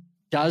team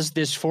does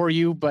this for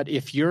you, but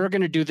if you're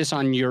going to do this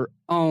on your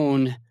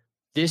own,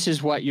 this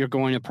is what you're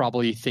going to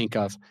probably think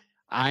of.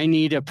 I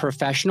need a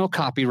professional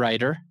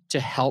copywriter to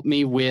help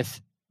me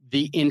with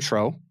the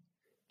intro.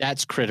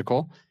 That's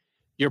critical.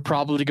 You're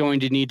probably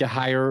going to need to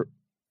hire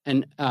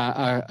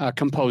a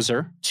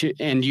composer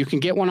and you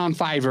can get one on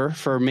Fiverr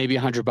for maybe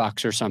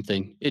 $100 or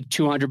something.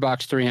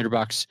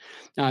 $200,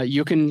 $300.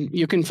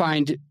 You can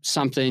find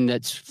something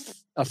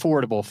that's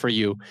affordable for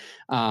you.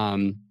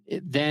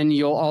 Then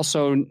you'll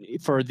also,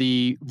 for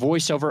the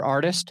voiceover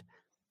artist,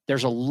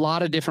 there's a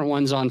lot of different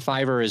ones on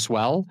Fiverr as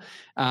well.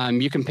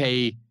 You can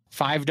pay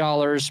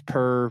 $5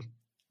 per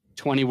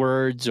 20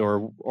 words,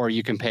 or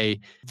you can pay,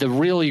 the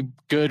really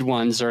good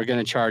ones are going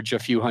to charge a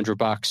few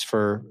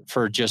 $100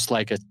 for just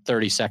like a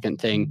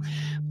 30-second thing.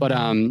 But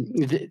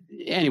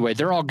anyway,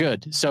 they're all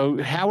good.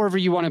 So however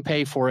you want to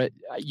pay for it,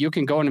 you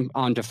can go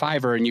onto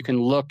Fiverr and you can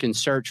look and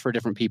search for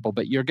different people,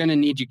 but you're going to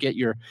need to get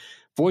your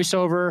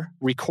voiceover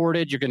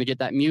recorded. You're going to get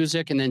that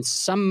music, and then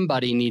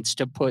somebody needs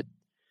to put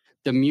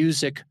the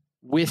music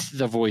with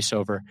the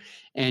voiceover.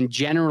 And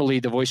generally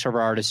the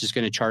voiceover artist is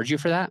going to charge you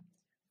for that.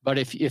 But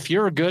if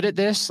you're good at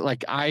this,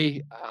 like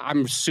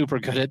I'm super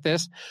good at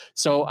this.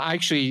 So I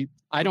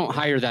don't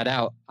hire that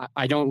out.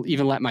 I don't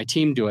even let my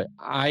team do it.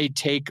 I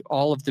take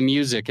all of the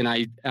music and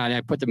I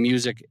put the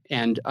music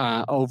and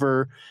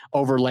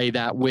overlay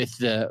that with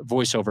the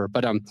voiceover.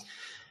 But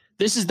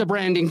this is the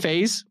branding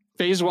phase.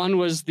 Phase 1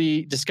 was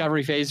the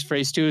discovery phase.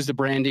 Phase 2 is the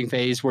branding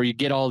phase, where you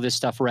get all this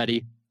stuff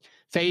ready.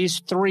 Phase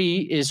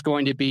 3 is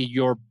going to be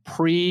your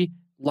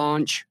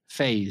pre-launch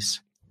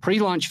phase.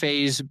 Pre-launch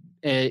phase,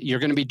 you're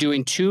going to be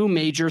doing 2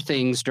 major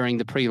things during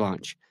the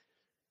pre-launch.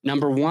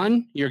 Number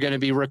 1, you're going to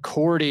be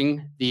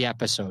recording the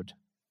episode.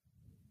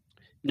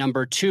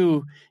 Number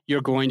 2,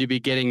 you're going to be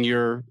getting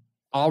your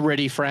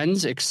already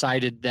friends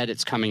excited that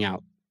it's coming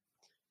out.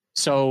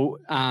 So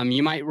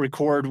you might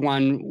record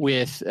one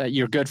with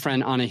your good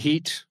friend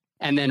Anahit,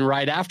 and then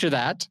right after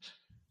that,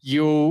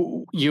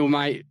 you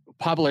might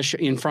publish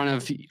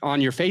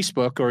on your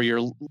Facebook or your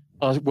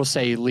we'll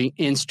say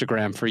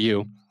Instagram for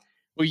you.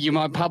 You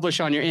might publish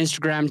on your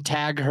Instagram,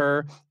 tag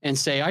her, and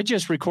say, I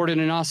just recorded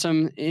an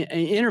awesome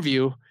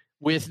interview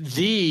with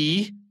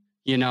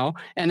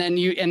and then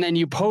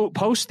you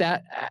post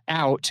that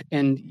out,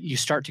 and you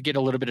start to get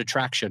a little bit of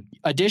traction.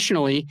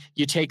 Additionally,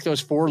 you take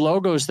those 4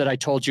 logos that I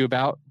told you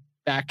about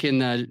back in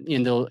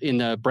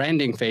the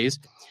branding phase,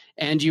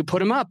 and you put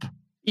them up.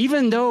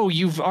 Even though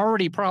you've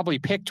already probably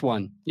picked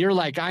one, you're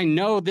like, I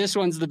know this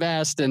one's the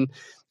best,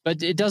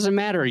 but it doesn't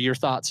matter your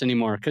thoughts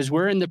anymore, because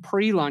we're in the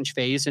pre-launch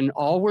phase, and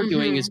all we're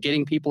doing is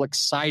getting people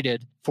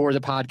excited for the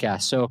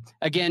podcast. So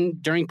again,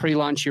 during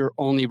pre-launch, you're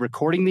only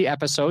recording the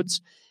episodes,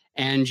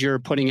 and you're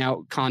putting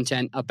out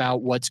content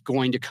about what's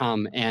going to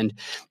come. And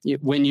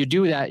when you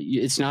do that,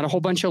 it's not a whole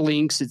bunch of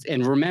links.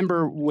 And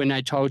remember when I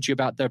told you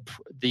about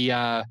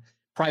the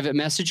private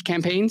message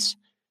campaigns?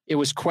 It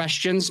was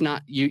questions,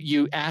 not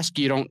you ask,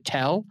 you don't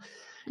tell.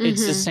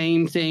 It's the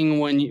same thing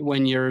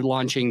when you're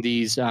launching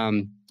these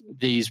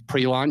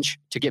pre-launch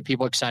to get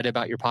people excited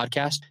about your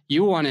podcast.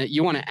 You want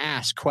to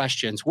ask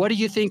questions. What do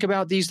you think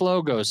about these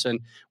logos, and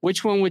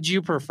which one would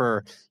you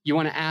prefer? You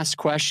want to ask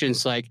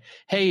questions like,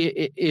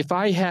 hey, if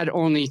I had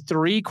only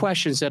 3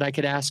 questions that I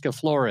could ask a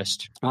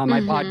florist on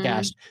my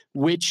podcast,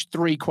 which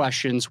 3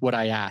 questions would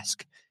I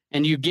ask?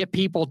 And you get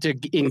people to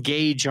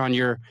engage on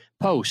your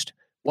post.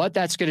 What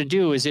that's going to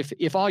do is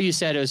if all you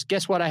said is,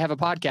 guess what, I have a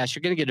podcast,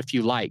 you're going to get a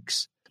few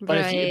likes.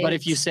 But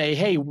if you say,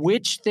 hey,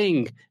 which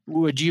thing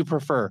would you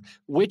prefer?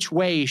 Which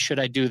way should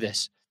I do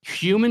this?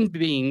 Human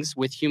beings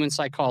with human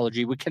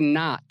psychology, we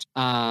cannot,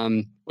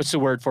 what's the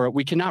word for it?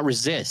 We cannot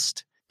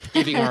resist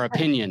giving our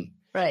opinion.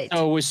 Right.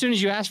 So as soon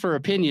as you ask for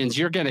opinions,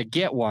 you're going to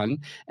get one.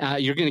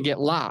 You're going to get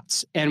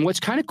lots. And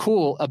what's kind of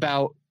cool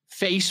about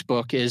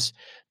Facebook is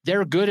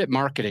they're good at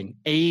marketing.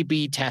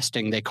 A/B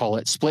testing, they call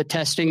it. Split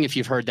testing, if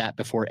you've heard that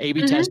before.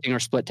 A/B testing or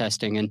split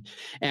testing.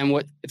 And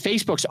what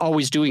Facebook's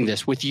always doing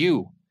this with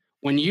you.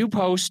 When you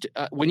post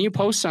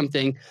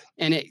something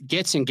and it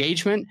gets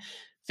engagement,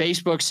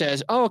 Facebook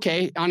says, oh,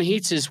 okay,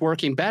 Anahit's is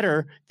working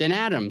better than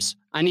Adam's.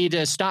 I need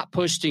to stop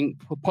putting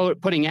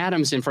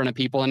Adam's in front of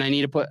people, and I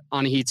need to put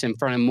Anahit's in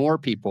front of more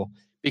people.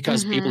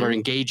 because people are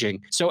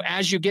engaging. So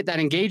as you get that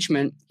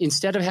engagement,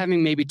 instead of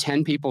having maybe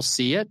 10 people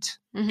see it,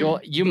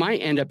 you might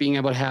end up being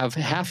able to have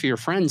half of your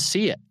friends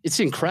see it. It's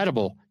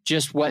incredible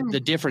just what the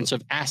difference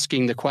of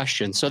asking the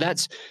question. So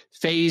that's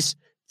phase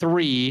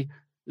 3,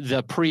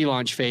 the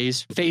pre-launch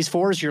phase. Phase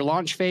 4 is your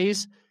launch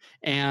phase.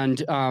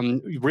 And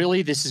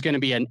really, this is going to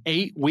be an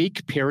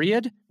 8-week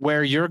period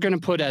where you're going to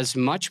put as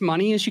much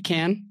money as you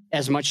can,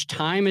 as much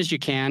time as you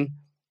can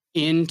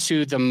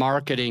into the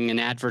marketing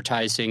and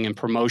advertising and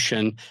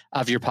promotion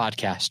of your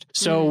podcast.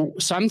 So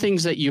some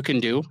things that you can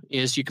do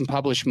is you can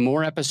publish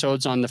more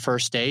episodes on the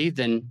first day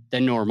than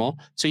normal.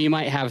 So you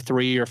might have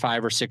 3 or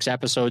 5 or 6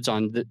 episodes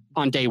on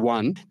day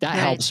 1. That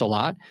helps a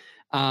lot.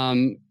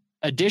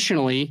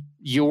 Additionally,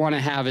 you want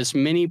to have as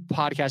many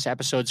podcast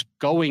episodes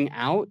going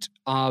out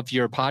of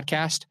your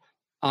podcast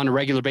on a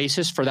regular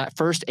basis for that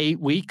first 8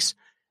 weeks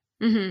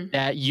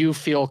that you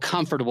feel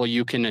comfortable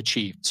you can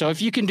achieve. So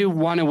if you can do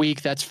 1 a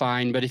week, that's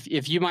fine. But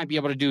if you might be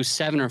able to do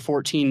 7 or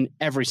 14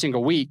 every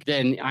single week,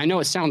 then I know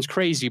it sounds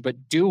crazy,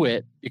 but do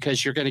it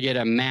because you're going to get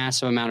a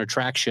massive amount of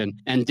traction.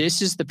 And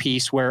this is the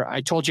piece where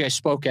I told you I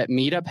spoke at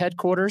Meetup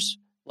headquarters.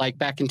 Like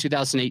back in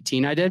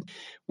 2018, I did.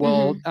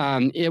 Well,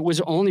 it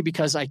was only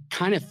because I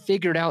kind of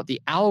figured out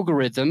the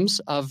algorithms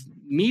of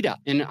Meetup,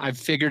 and I've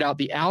figured out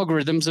the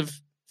algorithms of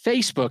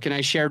Facebook, and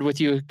I shared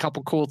with you a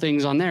couple cool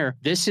things on there.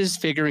 This is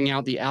figuring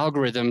out the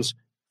algorithms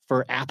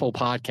for Apple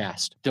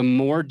Podcast. The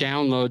more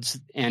downloads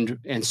and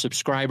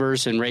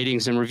subscribers and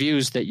ratings and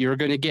reviews that you're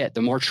going to get,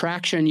 the more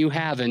traction you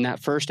have in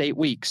that first 8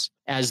 weeks,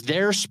 as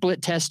they're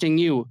split testing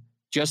you,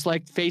 just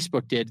like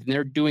Facebook did, and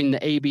they're doing the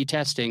A/B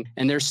testing,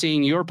 and they're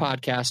seeing your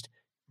podcast.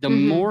 The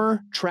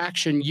more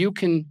traction you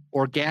can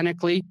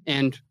organically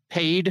and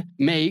paid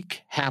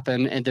make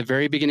happen at the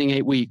very beginning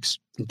 8 weeks,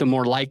 the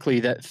more likely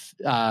that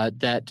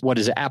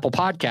Apple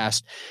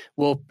Podcast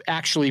will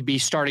actually be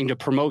starting to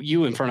promote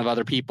you in front of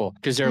other people,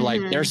 because they're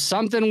like, there's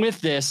something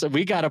with this.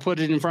 We got to put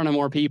it in front of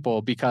more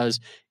people because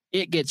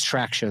it gets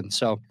traction.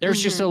 So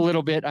there's just a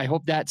little bit. I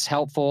hope that's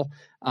helpful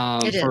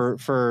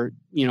for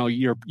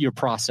your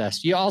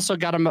process. You also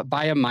got to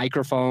buy a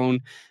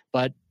microphone,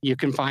 but you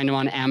can find them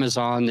on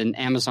Amazon, and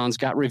Amazon's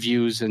got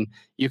reviews, and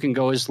you can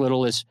go as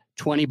little as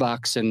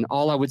 $20. And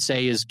all I would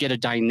say is get a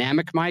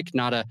dynamic mic,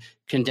 not a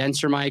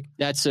condenser mic.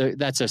 That's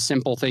a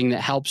simple thing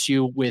that helps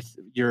you with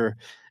your,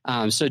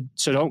 so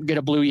don't get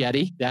a Blue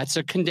Yeti. That's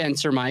a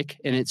condenser mic,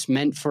 and it's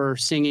meant for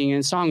singing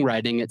and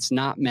songwriting. It's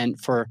not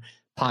meant for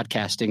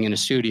podcasting in a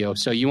studio.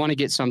 So you want to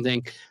get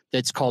something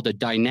that's called a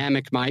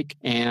dynamic mic,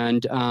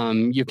 and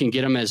you can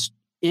get them as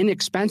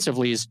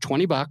inexpensively as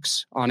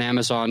 $20 on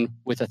Amazon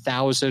with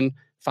 1,000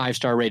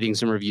 5-star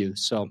ratings and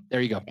reviews. So there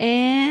you go.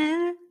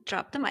 And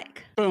drop the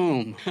mic.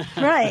 Boom.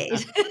 Right.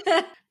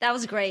 That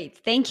was great.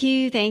 Thank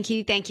you.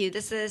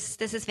 This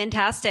is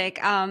fantastic.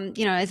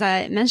 As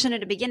I mentioned at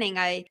the beginning,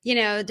 I,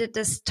 did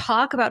this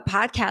talk about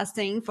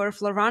podcasting for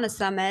Florvana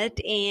Summit,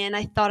 and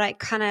I thought I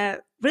kind of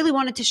really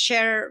wanted to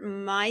share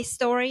my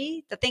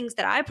story, the things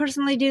that I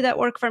personally do that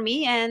work for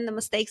me, and the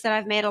mistakes that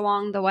I've made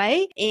along the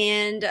way.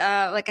 And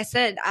like I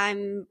said,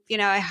 I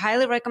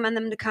highly recommend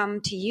them to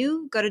come to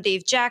you. Go to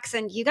Dave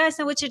Jackson. You guys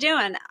know what you're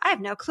doing. I have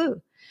no clue.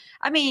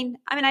 I mean,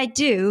 I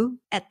do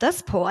at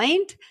this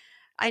point.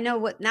 I know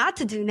what not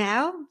to do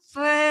now,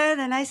 but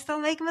then I still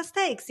make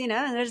mistakes, and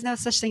there's no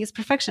such thing as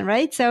perfection,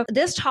 right? So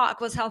this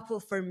talk was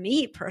helpful for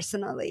me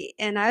personally.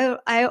 And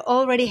I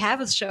already have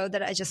a show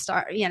that I just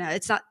started,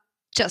 it's not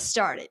just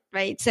started,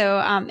 right? So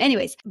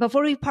anyways,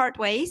 before we part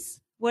ways,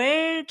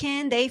 where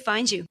can they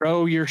find you?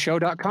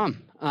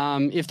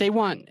 GrowYourShow.com. If they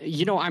want,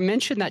 I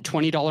mentioned that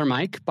 $20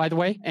 mic, by the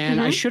way,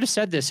 and I should have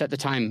said this at the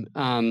time.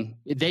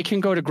 They can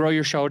go to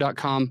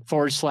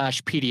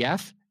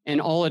GrowYourShow.com/PDF. And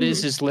all it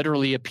is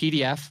literally a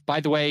PDF.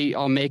 By the way,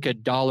 I'll make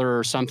 $1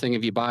 or something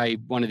if you buy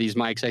one of these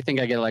mics. I think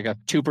I get like a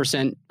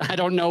 2%. I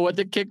don't know what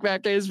the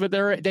kickback is, but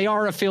they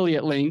are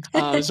affiliate links.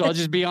 So I'll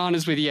just be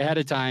honest with you ahead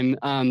of time.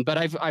 But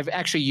I've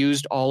actually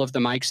used all of the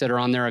mics that are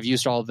on there. I've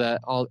used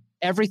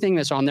everything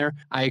that's on there.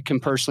 I can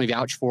personally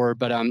vouch for,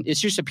 but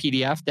it's just a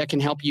PDF that can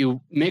help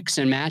you mix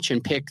and match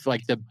and pick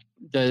like the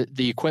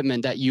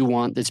equipment that you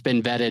want that's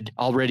been vetted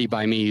already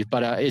by me.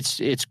 But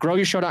it's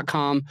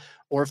GrowYourShow.com.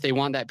 Or if they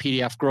want that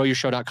PDF,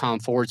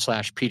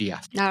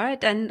 GrowYourShow.com/PDF. All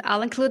right. And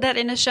I'll include that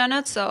in the show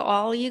notes. So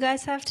all you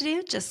guys have to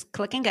do, just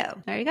click and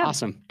go. There you go.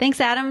 Awesome.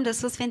 Thanks, Adam.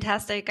 This was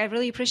fantastic. I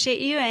really appreciate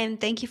you. And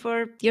thank you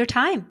for your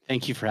time.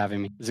 Thank you for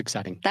having me. It was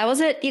exciting. That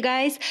was it, you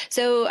guys.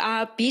 So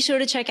be sure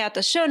to check out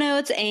the show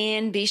notes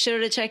and be sure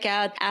to check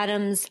out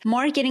Adam's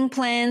marketing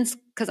plans,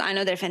 because I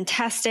know they're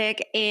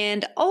fantastic.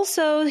 And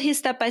also his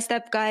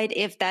step-by-step guide,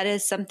 if that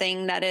is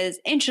something that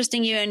is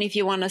interesting you and if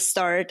you want to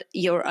start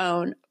your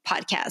own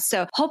podcast.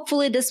 So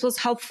hopefully this was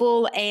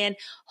helpful, and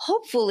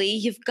hopefully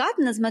you've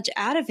gotten as much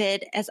out of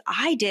it as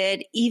I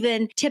did,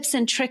 even tips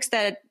and tricks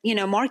that,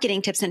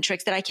 marketing tips and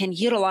tricks that I can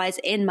utilize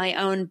in my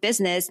own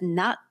business,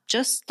 not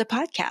just the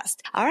podcast.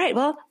 All right.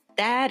 Well,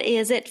 that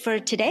is it for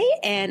today,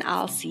 and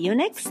I'll see you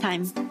next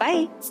time.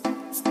 Bye.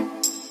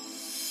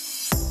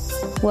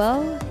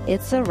 Well,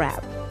 it's a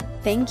wrap.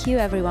 Thank you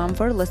everyone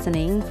for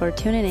listening, for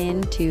tuning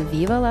in to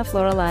Viva La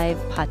Flora Live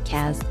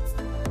podcast.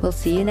 We'll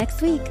see you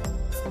next week.